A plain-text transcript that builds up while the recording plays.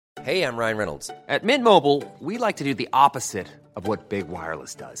Hey, I'm Ryan Reynolds. At Mint Mobile, we like to do the opposite of what Big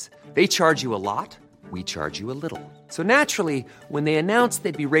Wireless does. They charge you a lot, we charge you a little. So naturally, when they announced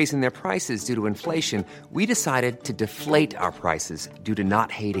they'd be raising their prices due to inflation, we decided to deflate our prices due to not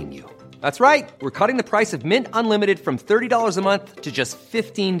hating you. That's right. We're cutting the price of Mint Unlimited from $30 a month to just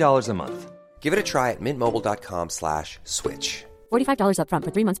 $15 a month. Give it a try at mintmobile.com/switch. $45 up front for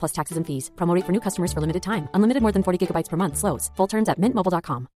 3 months plus taxes and fees. Promo rate for new customers for limited time. Unlimited more than 40 gigabytes per month. Slows full terms at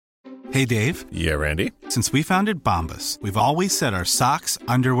mintmobile.com. Hey, Dave. Yeah, Randy. Since we founded Bombas, we've always said our socks,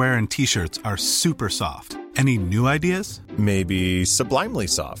 underwear, and T-shirts are super soft. Any new ideas? Maybe sublimely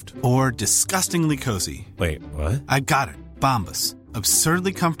soft. Or disgustingly cozy. Wait, what? I got it. Bombas.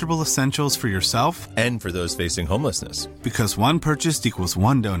 Absurdly comfortable essentials for yourself and for those facing homelessness. Because one purchased equals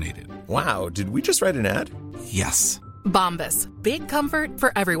one donated. Wow, did we just write an ad? Yes. Bombas. Big comfort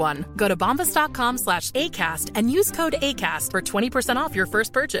for everyone. Go to bombas.com/ACAST and use code ACAST for 20% off your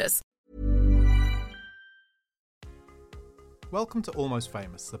first purchase. Welcome to Almost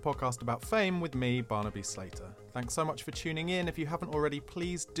Famous, the podcast about fame with me, Barnaby Slater. Thanks so much for tuning in. If you haven't already,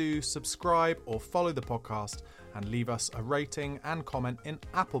 please do subscribe or follow the podcast and leave us a rating and comment in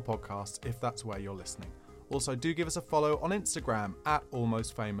Apple Podcasts if that's where you're listening. Also, do give us a follow on Instagram at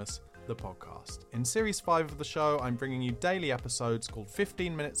Almost Famous, the podcast. In Series 5 of the show, I'm bringing you daily episodes called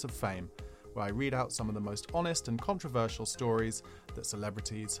 15 Minutes of Fame, where I read out some of the most honest and controversial stories that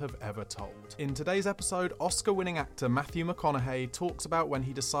celebrities have ever told. In today's episode, Oscar-winning actor Matthew McConaughey talks about when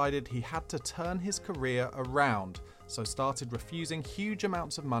he decided he had to turn his career around, so started refusing huge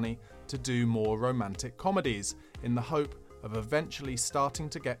amounts of money to do more romantic comedies, in the hope of eventually starting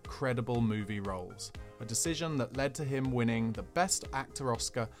to get credible movie roles. A decision that led to him winning the Best Actor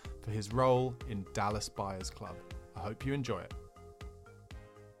Oscar for his role in Dallas Buyers Club. I hope you enjoy it.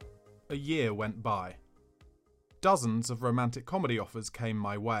 A year went by. Dozens of romantic comedy offers came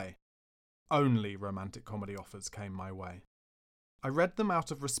my way. Only romantic comedy offers came my way. I read them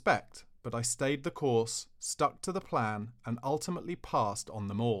out of respect, but I stayed the course, stuck to the plan, and ultimately passed on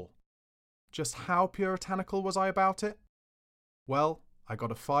them all. Just how puritanical was I about it? Well, I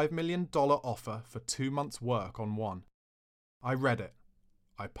got a $5 million offer for 2 months' work on one. I read it.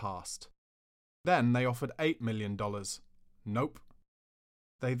 I passed. Then they offered $8 million. Nope.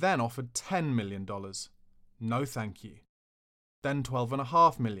 They then offered $10 million. No thank you. Then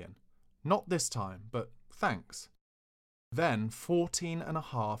 $12.5 million. Not this time, but thanks. Then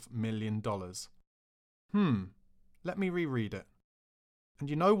 $14.5 million. Let me reread it. And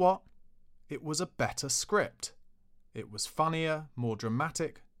you know what? It was a better script. It was funnier, more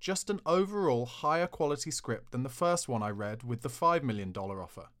dramatic, just an overall higher quality script than the first one I read with the $5 million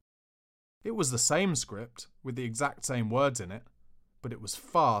offer. It was the same script, with the exact same words in it, but it was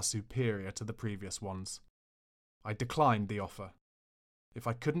far superior to the previous ones. I declined the offer. If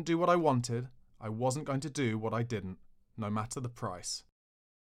I couldn't do what I wanted, I wasn't going to do what I didn't, no matter the price.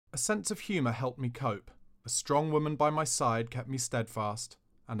 A sense of humour helped me cope. A strong woman by my side kept me steadfast,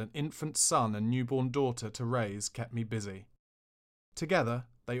 and an infant son and newborn daughter to raise kept me busy. Together,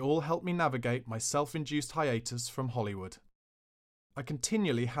 they all helped me navigate my self-induced hiatus from Hollywood. I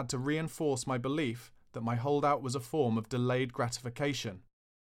continually had to reinforce my belief that my holdout was a form of delayed gratification,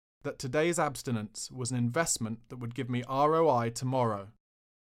 that today's abstinence was an investment that would give me ROI tomorrow,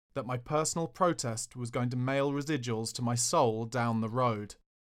 that my personal protest was going to mail residuals to my soul down the road,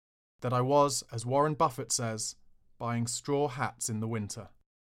 that I was, as Warren Buffett says, buying straw hats in the winter.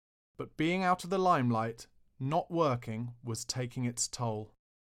 But being out of the limelight, not working, was taking its toll.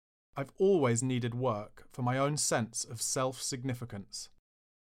 I've always needed work for my own sense of self-significance.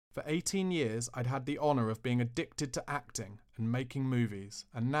 For 18 years, I'd had the honour of being addicted to acting and making movies,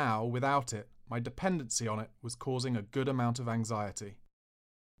 and now, without it, my dependency on it was causing a good amount of anxiety.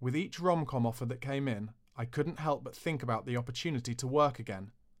 With each rom-com offer that came in, I couldn't help but think about the opportunity to work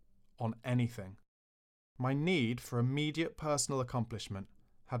again, on anything. My need for immediate personal accomplishment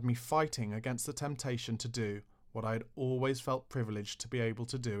had me fighting against the temptation to do what I had always felt privileged to be able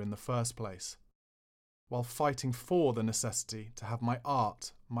to do in the first place, while fighting for the necessity to have my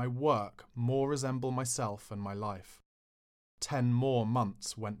art, my work, more resemble myself and my life. 10 more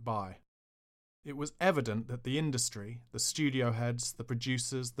months went by. It was evident that the industry, the studio heads, the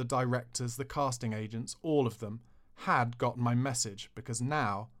producers, the directors, the casting agents, all of them, had gotten my message, because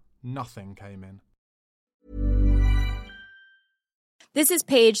now nothing came in. This is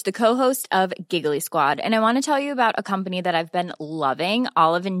Paige, the co-host of Giggly Squad, and I want to tell you about a company that I've been loving,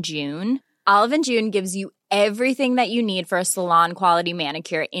 Olive & June. Olive & June gives you everything that you need for a salon-quality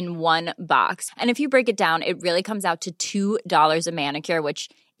manicure in one box. And if you break it down, it really comes out to $2 a manicure, which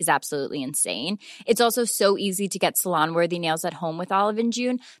is absolutely insane. It's also so easy to get salon-worthy nails at home with Olive &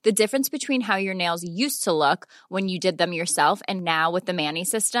 June. The difference between how your nails used to look when you did them yourself and now with the Mani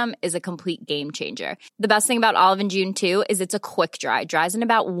system is a complete game changer. The best thing about Olive & June, too, is it's a quick dry. Dries in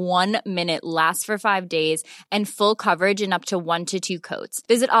about 1 minute, lasts for 5 days, and full coverage in up to 1 to 2 coats.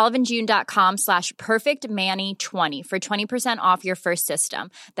 Visit oliveandjune.com/perfectmani20 for 20% off your first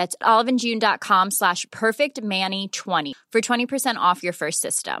system. That's oliveandjune.com/perfectmani20 for 20% off your first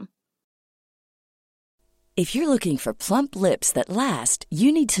system. If you're looking for plump lips that last,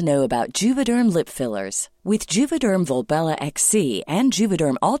 you need to know about Juvederm lip fillers. With Juvederm Volbella XC and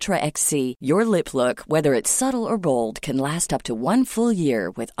Juvederm Ultra XC, your lip look, whether it's subtle or bold, can last up to 1 full year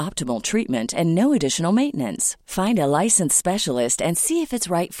with optimal treatment and no additional maintenance. Find a licensed specialist and see if it's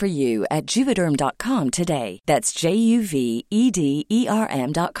right for you at Juvederm.com today. That's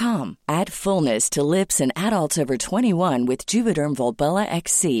JUVEDERM.com. Add fullness to lips in adults over 21 with Juvederm Volbella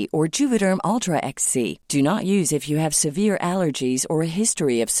XC or Juvederm Ultra XC. Do not use if you have severe allergies or a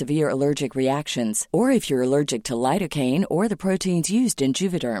history of severe allergic reactions, or if you're allergic to lidocaine or the proteins used in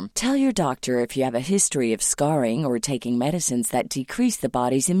Juvederm. Tell your doctor if you have a history of scarring or taking medicines that decrease the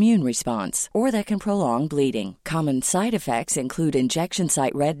body's immune response or that can prolong bleeding. Common side effects include injection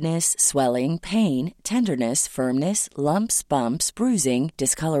site redness, swelling, pain, tenderness, firmness, lumps, bumps, bruising,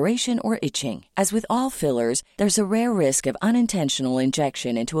 discoloration, or itching. As with all fillers, there's a rare risk of unintentional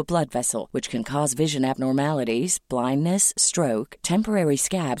injection into a blood vessel, which can cause vision abnormalities, blindness, stroke, temporary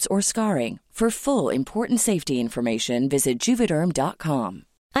scabs, or scarring. For full, important safety information, visit Juvederm.com.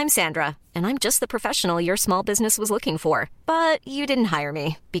 I'm Sandra, and I'm just the professional your small business was looking for. But you didn't hire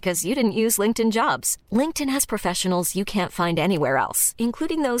me because you didn't use LinkedIn Jobs. LinkedIn has professionals you can't find anywhere else,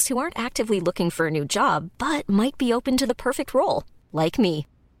 including those who aren't actively looking for a new job, but might be open to the perfect role, like me.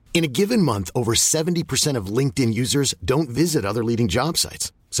 In a given month, over 70% of LinkedIn users don't visit other leading job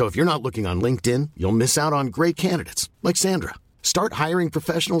sites. So if you're not looking on LinkedIn, you'll miss out on great candidates like Sandra. Start hiring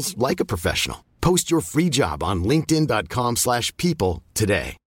professionals like a professional. Post your free job on linkedin.com/people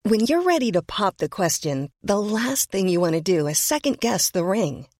today. When you're ready to pop the question, the last thing you want to do is second-guess the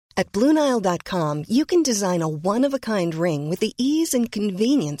ring. At BlueNile.com, you can design a one-of-a-kind ring with the ease and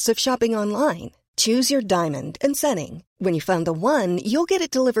convenience of shopping online. Choose your diamond and setting. When you find the one, you'll get it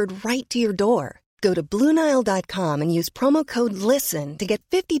delivered right to your door. Go to BlueNile.com and use promo code LISTEN to get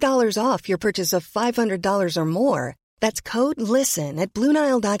 $50 off your purchase of $500 or more. That's code LISTEN at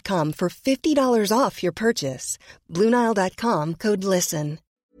BlueNile.com for $50 off your purchase. BlueNile.com, code LISTEN.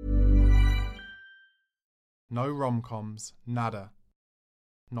 No rom-coms, nada.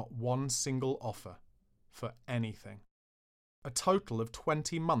 Not one single offer for anything. A total of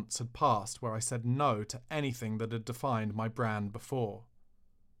 20 months had passed where I said no to anything that had defined my brand before.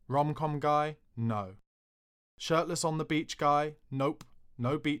 Rom-com guy? No. Shirtless on the beach guy? Nope.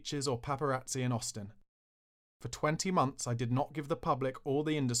 No beaches or paparazzi in Austin. For 20 months I did not give the public or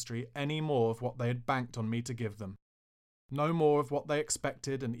the industry any more of what they had banked on me to give them. No more of what they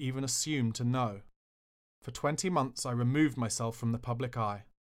expected and even assumed to know. For 20 months I removed myself from the public eye.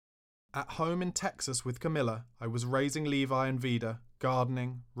 At home in Texas with Camilla, I was raising Levi and Vida,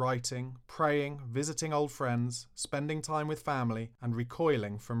 gardening, writing, praying, visiting old friends, spending time with family, and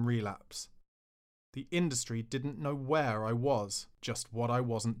recoiling from relapse. The industry didn't know where I was, just what I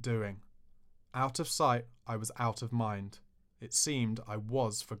wasn't doing. Out of sight, I was out of mind. It seemed I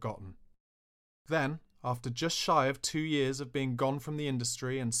was forgotten. Then, after just shy of 2 years of being gone from the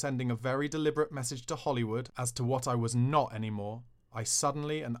industry and sending a very deliberate message to Hollywood as to what I was not anymore, I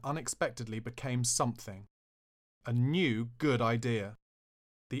suddenly and unexpectedly became something. A new good idea.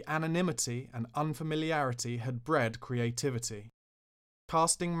 The anonymity and unfamiliarity had bred creativity.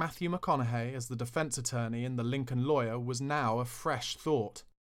 Casting Matthew McConaughey as the defense attorney in The Lincoln Lawyer was now a fresh thought.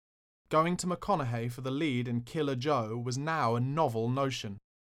 Going to McConaughey for the lead in Killer Joe was now a novel notion.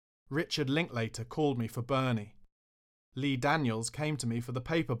 Richard Linklater called me for Bernie. Lee Daniels came to me for The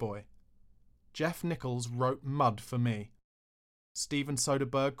Paperboy. Jeff Nichols wrote Mud for me. Steven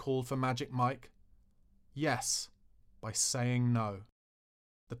Soderbergh called for Magic Mike. Yes, by saying no.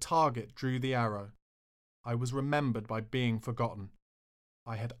 The target drew the arrow. I was remembered by being forgotten.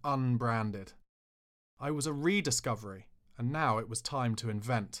 I had unbranded. I was a rediscovery, and now it was time to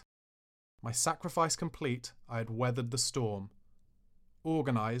invent. My sacrifice complete, I had weathered the storm.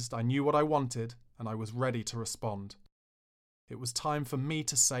 Organised, I knew what I wanted, and I was ready to respond. It was time for me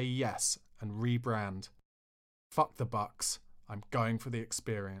to say yes and rebrand. Fuck the bucks, I'm going for the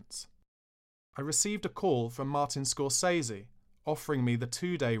experience. I received a call from Martin Scorsese, offering me the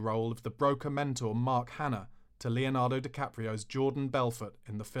 2-day role of the broker mentor Mark Hanna to Leonardo DiCaprio's Jordan Belfort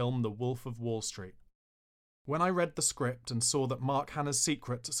in the film The Wolf of Wall Street. When I read the script and saw that Mark Hanna's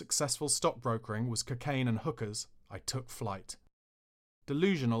secret to successful stockbrokering was cocaine and hookers, I took flight.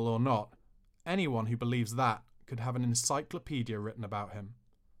 Delusional or not, anyone who believes that could have an encyclopedia written about him.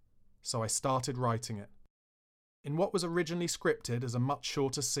 So I started writing it. In what was originally scripted as a much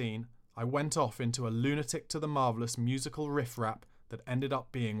shorter scene, I went off into a lunatic to the marvellous musical riff-rap that ended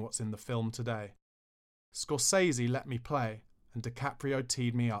up being what's in the film today. Scorsese let me play, and DiCaprio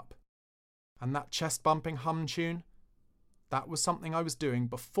teed me up. And that chest-bumping hum tune? That was something I was doing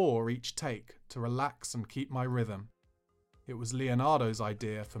before each take to relax and keep my rhythm. It was Leonardo's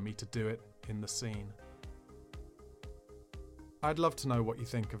idea for me to do it in the scene. I'd love to know what you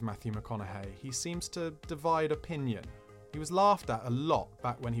think of Matthew McConaughey. He seems to divide opinion. He was laughed at a lot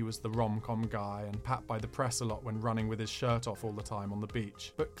back when he was the rom-com guy and pat by the press a lot when running with his shirt off all the time on the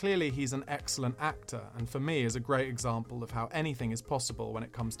beach. But clearly he's an excellent actor, and for me is a great example of how anything is possible when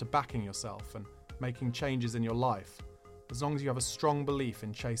it comes to backing yourself and making changes in your life, as long as you have a strong belief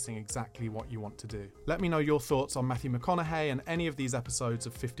in chasing exactly what you want to do. Let me know your thoughts on Matthew McConaughey and any of these episodes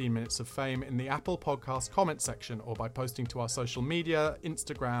of 15 Minutes of Fame in the Apple Podcast comment section or by posting to our social media,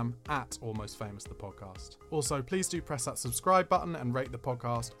 Instagram, @AlmostFamousThePodcast. Also, please do press that subscribe button and rate the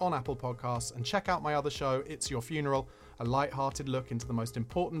podcast on Apple Podcasts, and check out my other show, It's Your Funeral, a light-hearted look into the most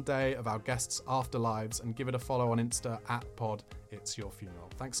important day of our guests' afterlives, and give it a follow on Insta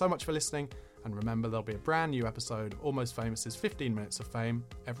 @PodIt'sYourFuneral. Thanks so much for listening. And remember, there'll be a brand new episode, Almost Famous' 15 Minutes of Fame,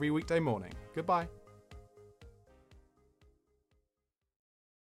 every weekday morning. Goodbye.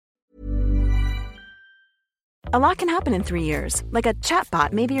 A lot can happen in 3 years, like a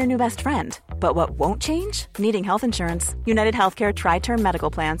chatbot may be your new best friend. But what won't change? Needing health insurance. United Healthcare Tri-Term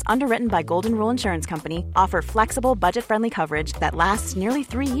Medical Plans, underwritten by Golden Rule Insurance Company, offer flexible, budget-friendly coverage that lasts nearly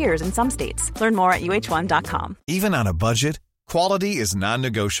 3 years in some states. Learn more at UH1.com. Even on a budget, quality is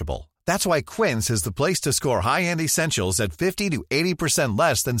non-negotiable. That's why Quince is the place to score high-end essentials at 50 to 80%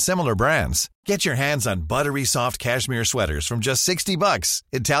 less than similar brands. Get your hands on buttery soft cashmere sweaters from just $60,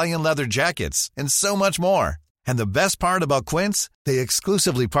 Italian leather jackets, and so much more. And the best part about Quince, they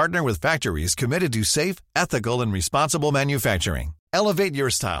exclusively partner with factories committed to safe, ethical, and responsible manufacturing. Elevate your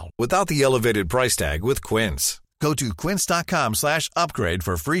style without the elevated price tag with Quince. Go to quince.com/upgrade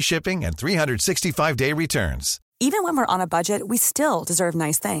for free shipping and 365-day returns. Even when we're on a budget, we still deserve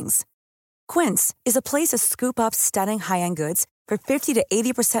nice things. Quince is a place to scoop up stunning high-end goods for 50 to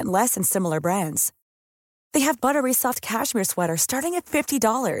 80% less than similar brands. They have buttery soft cashmere sweaters starting at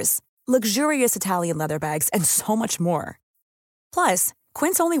 $50, luxurious Italian leather bags, and so much more. Plus,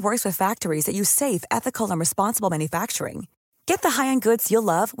 Quince only works with factories that use safe, ethical, and responsible manufacturing. Get the high-end goods you'll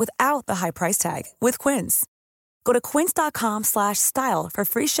love without the high price tag with Quince. Go to quince.com/style for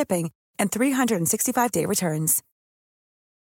free shipping and 365-day returns.